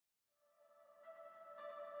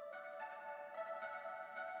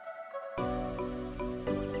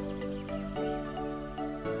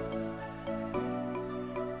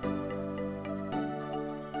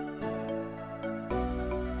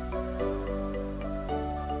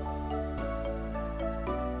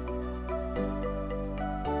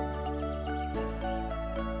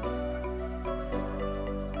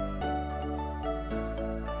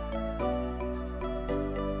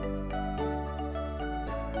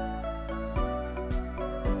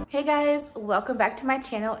Hey guys, welcome back to my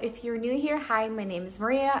channel. If you're new here, hi, my name is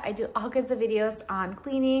Maria. I do all kinds of videos on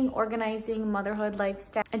cleaning, organizing, motherhood,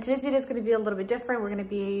 lifestyle. And today's video is going to be a little bit different. We're going to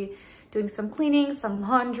be doing some cleaning, some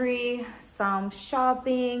laundry, some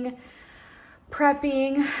shopping,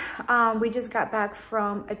 prepping. We just got back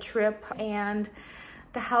from a trip and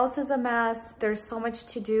the house is a mess. There's so much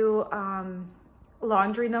to do.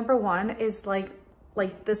 Laundry number one is like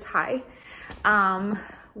this high.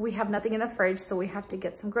 We have nothing in the fridge, so we have to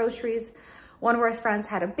get some groceries. One of our friends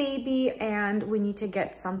had a baby and we need to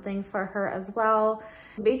get something for her as well.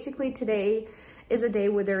 Basically, today is a day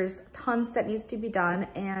where there's tons that needs to be done,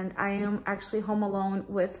 and I am actually home alone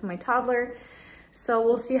with my toddler. So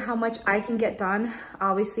we'll see how much I can get done.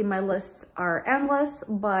 Obviously, my lists are endless,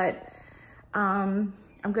 but I'm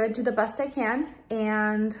gonna do the best I can,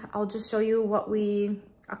 and I'll just show you what we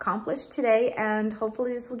accomplished today, and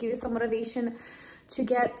hopefully this will give you some motivation to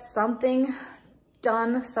get something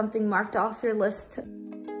done, something marked off your list.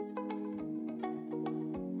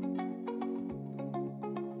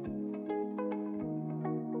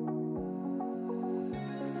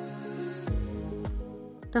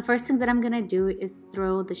 The first thing that I'm gonna do is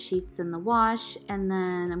throw the sheets in the wash, and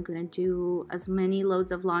then I'm gonna do as many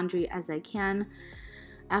loads of laundry as I can.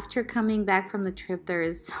 After coming back from the trip, there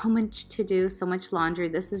is so much to do, so much laundry.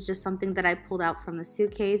 This is just something that I pulled out from the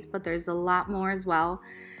suitcase, but there's a lot more as well.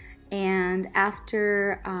 And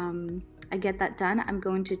after I get that done, I'm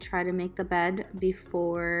going to try to make the bed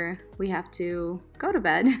before we have to go to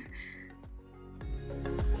bed.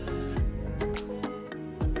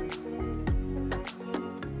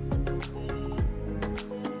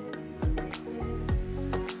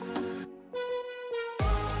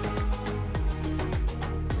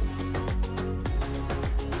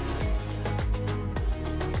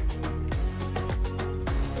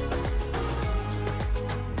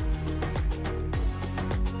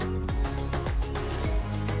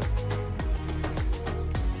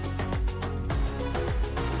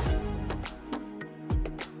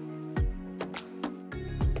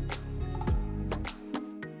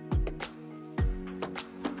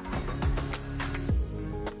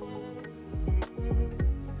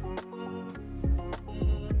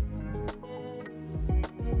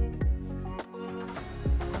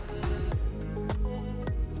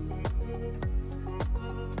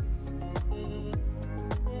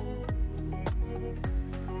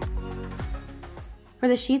 For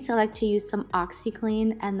the sheets, I like to use some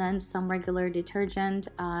OxiClean and then some regular detergent.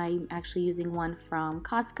 I'm actually using one from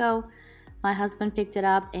Costco. My husband picked it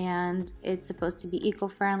up and it's supposed to be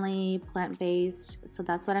eco-friendly, plant-based, so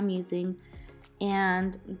that's what I'm using.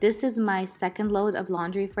 And this is my second load of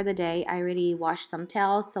laundry for the day. I already washed some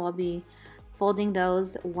towels, so I'll be folding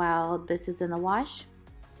those while this is in the wash.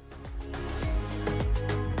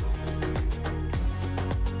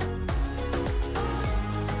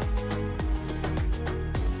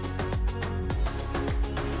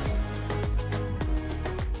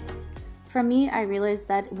 For me, I realized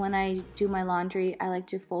that when I do my laundry, I like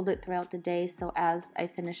to fold it throughout the day, so as I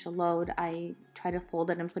finish a load, I try to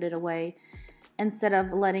fold it and put it away instead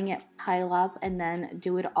of letting it pile up and then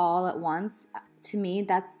do it all at once. To me,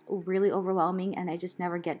 that's really overwhelming and I just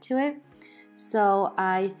never get to it. So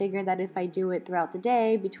I figured that if I do it throughout the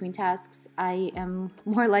day between tasks, I am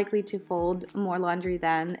more likely to fold more laundry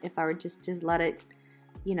than if I were just to let it,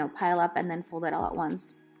 pile up and then fold it all at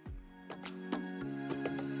once.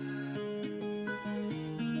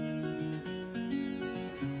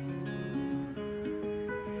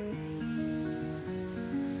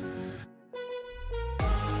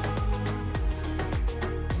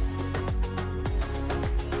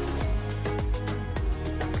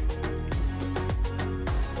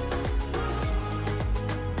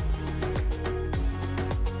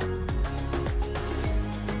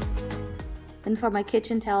 And for my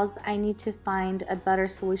kitchen towels, I need to find a better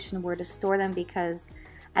solution where to store them because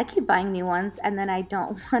I keep buying new ones and then I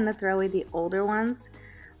don't want to throw away the older ones.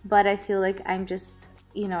 But I feel like I'm just,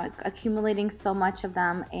 accumulating so much of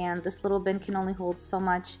them, and this little bin can only hold so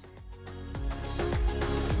much.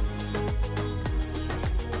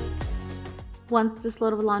 Once this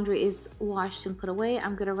load of laundry is washed and put away,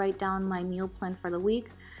 I'm going to write down my meal plan for the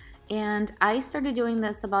week. And I started doing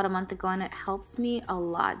this about a month ago, and it helps me a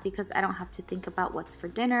lot because I don't have to think about what's for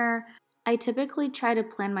dinner. I typically try to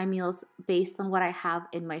plan my meals based on what I have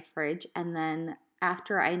in my fridge, and then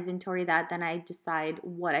after I inventory that, then I decide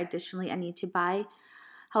what additionally I need to buy.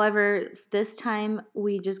 However, this time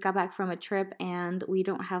we just got back from a trip and we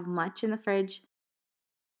don't have much in the fridge.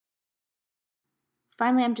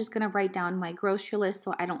 Finally, I'm just going to write down my grocery list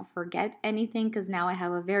so I don't forget anything, because now I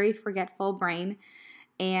have a very forgetful brain.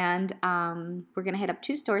 And we're gonna hit up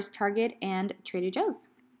 2 stores, Target and Trader Joe's.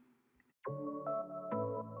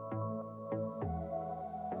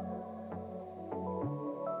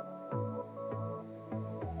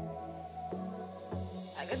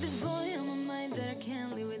 I got this boy on my mind that I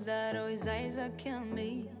can't live without. Oh, his eyes are killing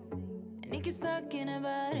me. And he keeps talking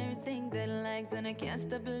about everything that he likes, and I can't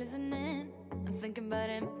stop listening. I'm thinking about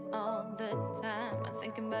him all the time. I'm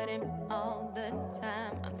thinking about him all the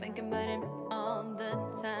time. I'm thinking about him all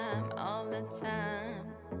the time, all the time.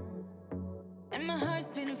 And my heart's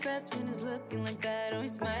beating fast when he's looking like that. Oh,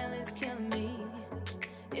 his smile is killing me.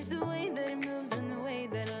 It's the way that he moves and the way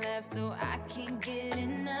that he laughs, so I can't get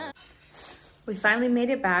enough. We finally made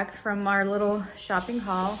it back from our little shopping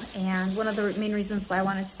haul, and one of the main reasons why I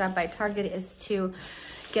wanted to stop by Target is to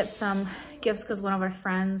get some gifts because one of our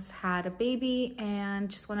friends had a baby and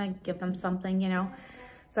just want to give them something, you know.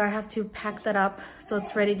 So I have to pack that up so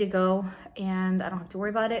it's ready to go and I don't have to worry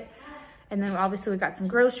about it. And then obviously we got some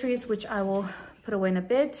groceries, which I will put away in a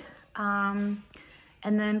bit. And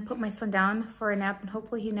then put my son down for a nap, and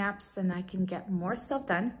hopefully he naps and I can get more stuff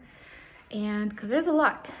done. And because there's a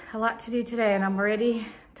lot to do today, and I'm already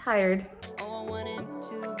tired. Oh, I want him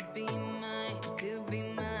to be mine, to be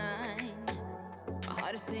mine. My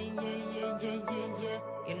heart is saying yeah, yeah, yeah, yeah, yeah.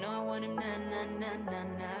 You know I want him now, now, now, now,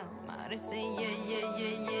 now. My heart is saying yeah, yeah,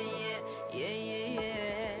 yeah, yeah, yeah, yeah, yeah,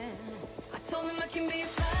 yeah. I told him I can be a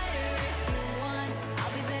fighter if you want.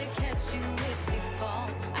 I'll be there to catch you if you fall.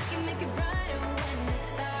 I can make it brighter when it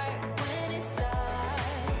starts, when it starts.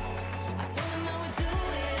 I told him I would do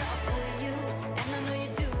it all for you, and I know you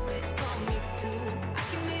do it for me too. I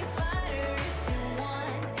can be a fighter if you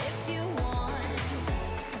want, if you want.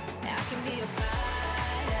 Yeah, I can be a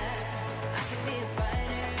fighter. I can be a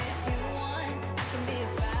fighter if you want. I can be a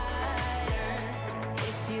fighter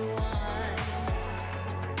if you want.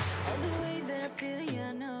 All the way that I feel, yeah,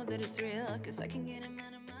 I know that it's real, 'cause I can get him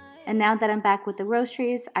out of my. And now that I'm back with the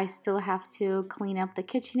groceries, I still have to clean up the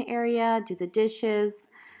kitchen area, do the dishes,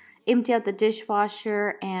 empty out the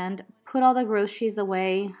dishwasher, and put all the groceries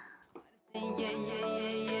away. Yeah, yeah, yeah, yeah,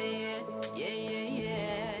 yeah, yeah, yeah,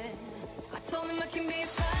 yeah. I told him I can be a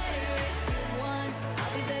fighter if you want.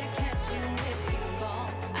 I'll be there to catch you if you fall.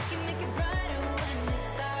 I can make it brighter when it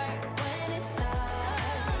starts, when it starts.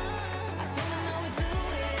 I told him I would do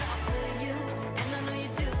it all for you, and I know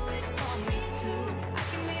you do it for me too. I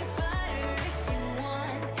can be a fighter if you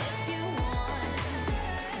want, if you want.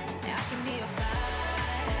 Yeah, I can be a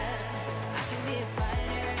fighter. I can be a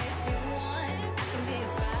fighter if you want. I can be a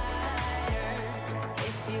fighter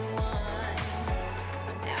if you want.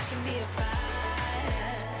 Yeah, I can be a fighter.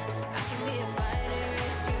 I can be a fighter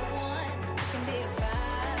if you want. I can be a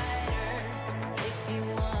fighter if you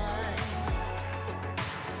want.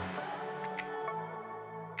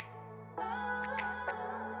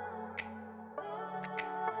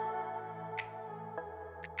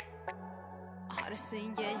 Heart is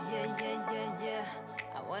saying yeah, yeah, yeah, yeah, yeah.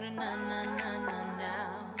 I wanna now, now, now, now, now.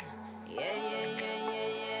 Yeah, yeah, yeah, yeah,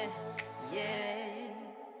 yeah, yeah.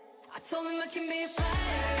 I told him I can be a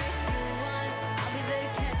fighter if you want. I'll be there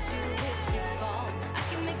to catch you if you fall. I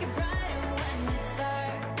can make it brighter when it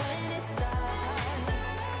starts, when it starts.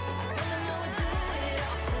 I told him I would do it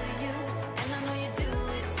all for you, and I know you do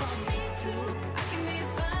it for me too. I can be a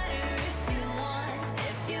fighter if you want,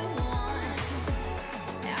 if you want.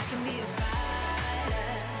 Yeah, I can be a fighter.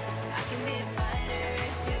 I can be a fighter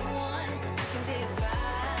if you want. I can be a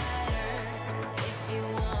fighter if you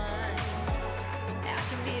want. Yeah, I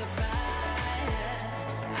can be a fighter.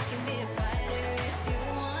 I can be a fighter if you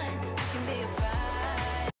want. I can be a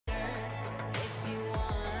fighter if you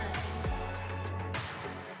want.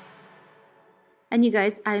 And you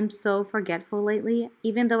guys, I'm so forgetful lately.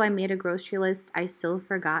 Even though I made a grocery list, I still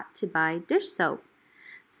forgot to buy dish soap.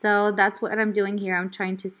 So that's what I'm doing here. I'm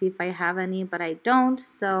trying to see if I have any, but I don't.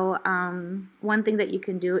 So one thing that you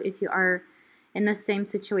can do if you are in the same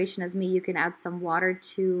situation as me, you can add some water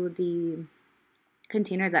to the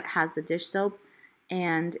container that has the dish soap,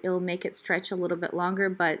 and it'll make it stretch a little bit longer.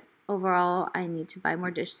 But overall, I need to buy more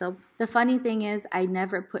dish soap. The funny thing is, I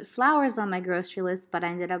never put flowers on my grocery list, but I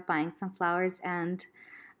ended up buying some flowers, and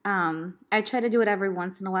I try to do it every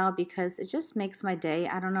once in a while because it just makes my day.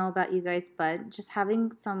 I don't know about you guys, but just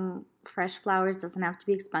having some fresh flowers doesn't have to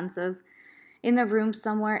be expensive in the room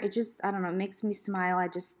somewhere. It just, I don't know, it makes me smile.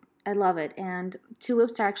 I love it. And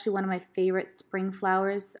tulips are actually one of my favorite spring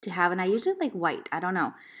flowers to have, and I usually like white. I don't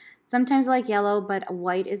know. Sometimes I like yellow, but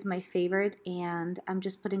white is my favorite, and I'm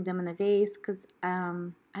just putting them in the vase because,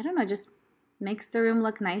 I don't know, it just makes the room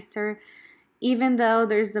look nicer. Even though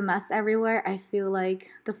there's a mess everywhere, I feel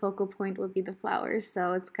like the focal point would be the flowers,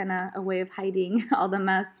 so it's kind of a way of hiding all the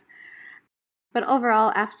mess. But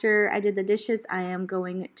overall, after I did the dishes, I am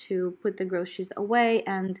going to put the groceries away.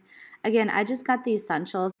 And again, I just got the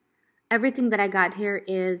essentials. Everything that I got here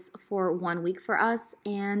is for 1 week for us.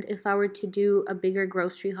 And if I were to do a bigger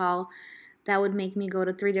grocery haul, that would make me go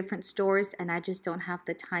to 3 different stores, and I just don't have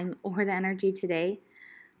the time or the energy today.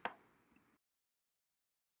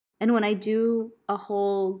 And when I do a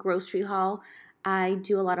whole grocery haul, I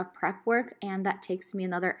do a lot of prep work, and that takes me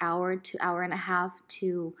another hour to hour and a half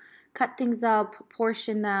to cut things up,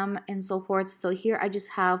 portion them, and so forth. So here I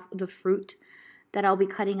just have the fruit that I'll be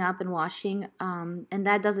cutting up and washing, and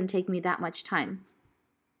that doesn't take me that much time.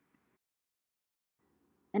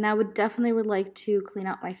 And I would like to clean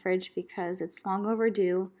out my fridge because it's long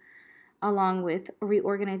overdue, along with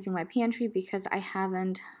reorganizing my pantry because I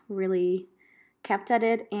haven't really kept at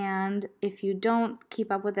it, and if you don't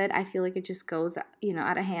keep up with it, I feel like it just goes,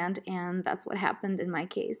 out of hand, and that's what happened in my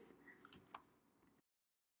case.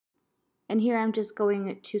 And here I'm just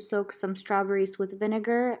going to soak some strawberries with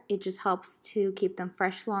vinegar. It just helps to keep them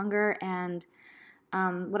fresh longer, and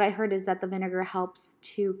what I heard is that the vinegar helps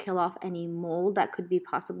to kill off any mold that could be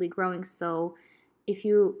possibly growing. So if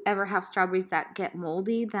you ever have strawberries that get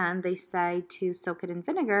moldy, then they say to soak it in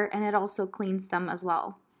vinegar, and it also cleans them as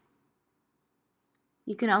well.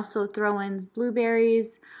 You can also throw in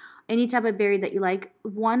blueberries, any type of berry that you like.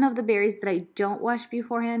 One of the berries that I don't wash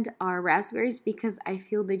beforehand are raspberries because I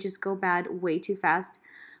feel they just go bad way too fast.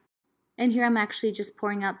 And here I'm actually just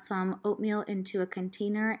pouring out some oatmeal into a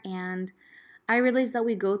container, and I realized that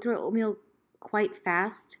we go through oatmeal quite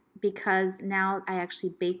fast because now I actually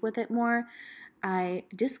bake with it more. I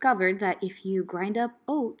discovered that if you grind up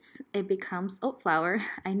oats, it becomes oat flour.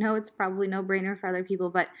 I know it's probably no brainer for other people,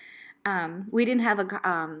 but we didn't have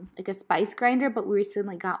a spice grinder, but we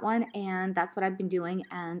recently got one, and that's what I've been doing,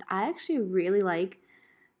 and I actually really like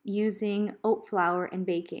using oat flour in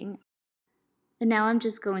baking. And now I'm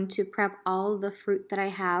just going to prep all the fruit that I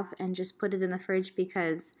have and just put it in the fridge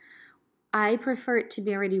because I prefer it to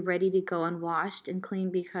be already ready to go and washed and clean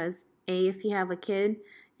because if you have a kid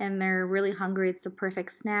and they're really hungry, it's a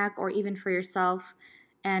perfect snack, or even for yourself,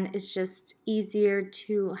 and it's just easier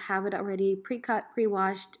to have it already pre-cut,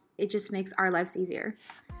 pre-washed. It just makes our lives easier.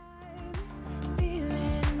 I'm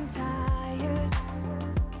feeling tired,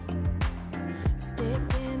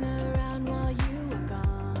 sticking around while you were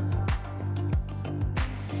gone.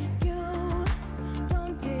 You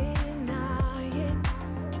don't deny it.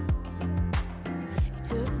 You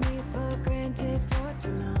took me for granted for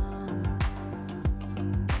too long.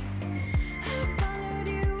 I followed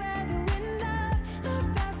you where the wind out. I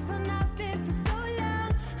fast for nothing for so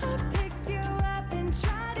long. I picked you up and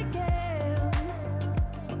tried again.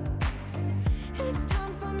 It's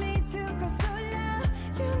time for me to go solo.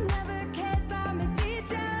 You never cared about me, did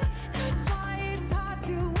you? That's why it's hard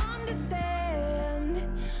to understand.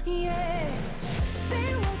 Yeah,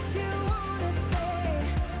 say what you wanna say.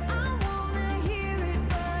 I wanna hear it,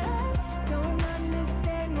 but I don't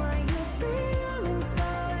understand why you're feeling so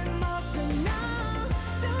emotional.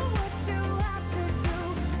 Do what you have to do,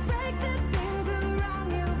 break the things around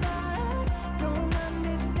you, but I don't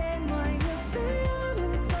understand why you're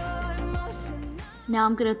feeling so emotional. Now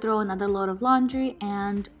I'm gonna throw another load of laundry,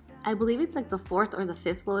 and I believe it's like the 4th or the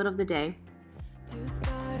 5th load of the day. To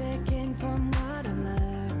start again from what I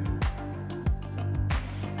learned,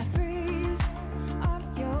 I freeze off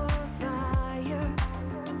your fire,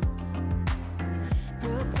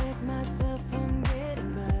 protect myself from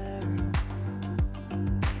getting burned.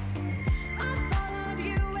 I followed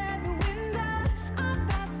you where the wind out. I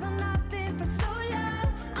fast for nothing for so long.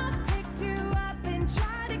 I picked you up and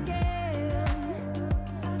tried again.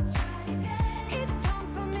 It's time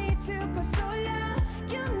for me to go solo.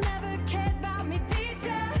 You never cared about me, did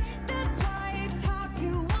ya? That's why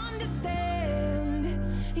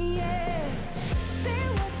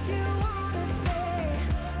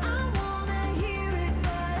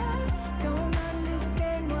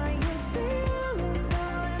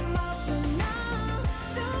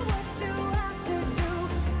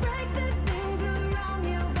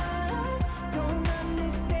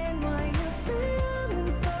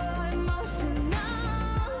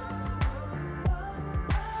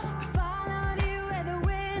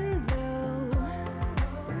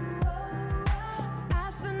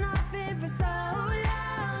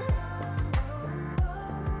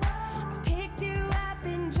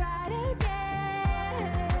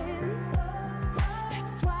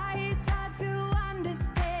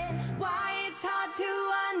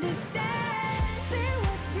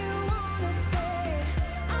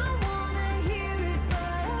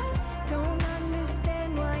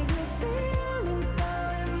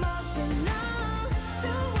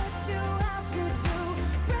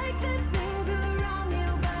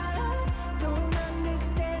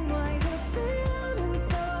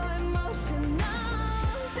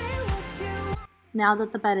Now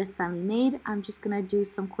that the bed is finally made, I'm just gonna do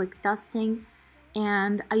some quick dusting,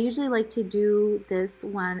 and I usually like to do this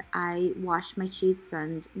when I wash my sheets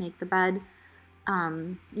and make the bed,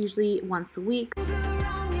 usually once a week.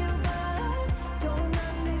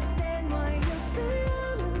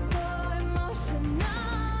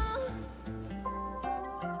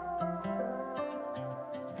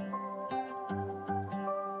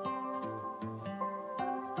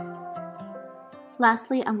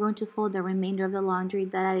 Lastly, I'm going to fold the remainder of the laundry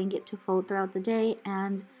that I didn't get to fold throughout the day,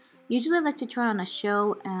 and usually I like to turn on a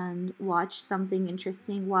show and watch something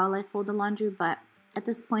interesting while I fold the laundry, but at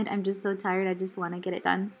this point I'm just so tired, I just want to get it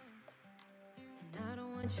done. And I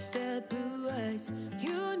don't want your sad blue eyes.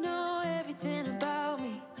 You know everything about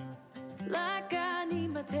me, like I need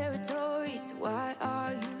my territory. So why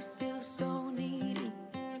are you still so needy?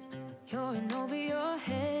 You're in over your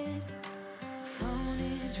head. Phone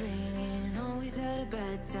is ringing, always at a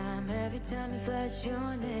bad time. Every time you flash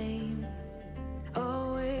your name,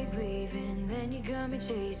 always leaving, then you got me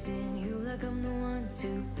chasing you like I'm the one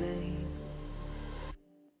to blame.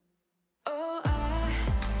 Oh,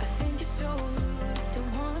 I think you're so rude,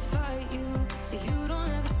 don't wanna fight you, but you don't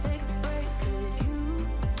ever take a break, 'cause you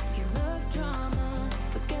love drama,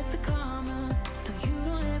 forget the karma. No, you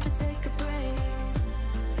don't ever take a break.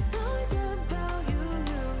 It's always about you,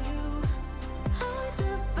 always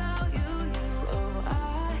about you. Oh,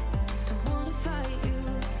 I don't wanna fight you,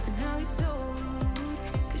 but now you're so rude,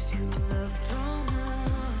 'cause you love drama.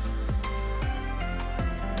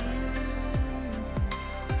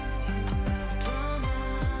 'Cause you love drama.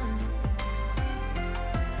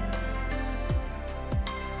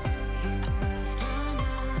 You love drama.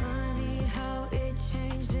 Funny how it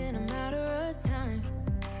changed in a matter of time.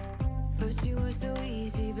 First you were so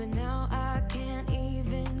easy, but now I can't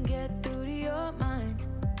even get through to your mind,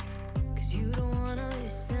 'cause you don't wanna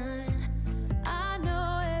listen. I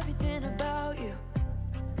know everything about you,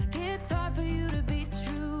 like it's hard for you to be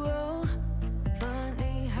true. Oh,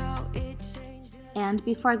 funny how it changed. And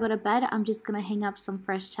before I go to bed, I'm just gonna hang up some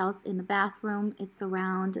fresh towels in the bathroom. It's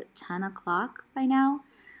around 10 o'clock by now.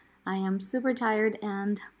 I am super tired,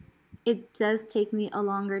 and it does take me a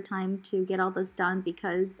longer time to get all this done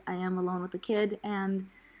because I am alone with the kid, and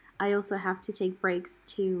I also have to take breaks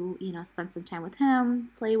to, spend some time with him,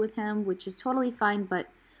 play with him, which is totally fine, but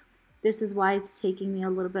this is why it's taking me a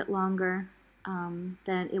little bit longer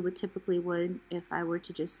than it would typically would if I were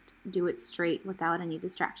to just do it straight without any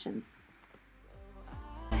distractions.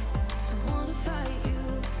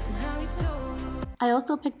 I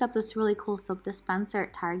also picked up this really cool soap dispenser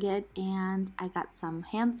at Target, and I got some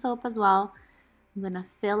hand soap as well. I'm going to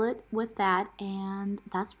fill it with that, and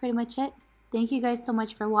that's pretty much it. Thank you guys so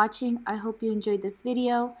much for watching. I hope you enjoyed this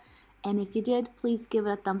video, and if you did, please give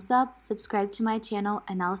it a thumbs up, subscribe to my channel,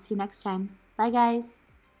 and I'll see you next time. Bye guys!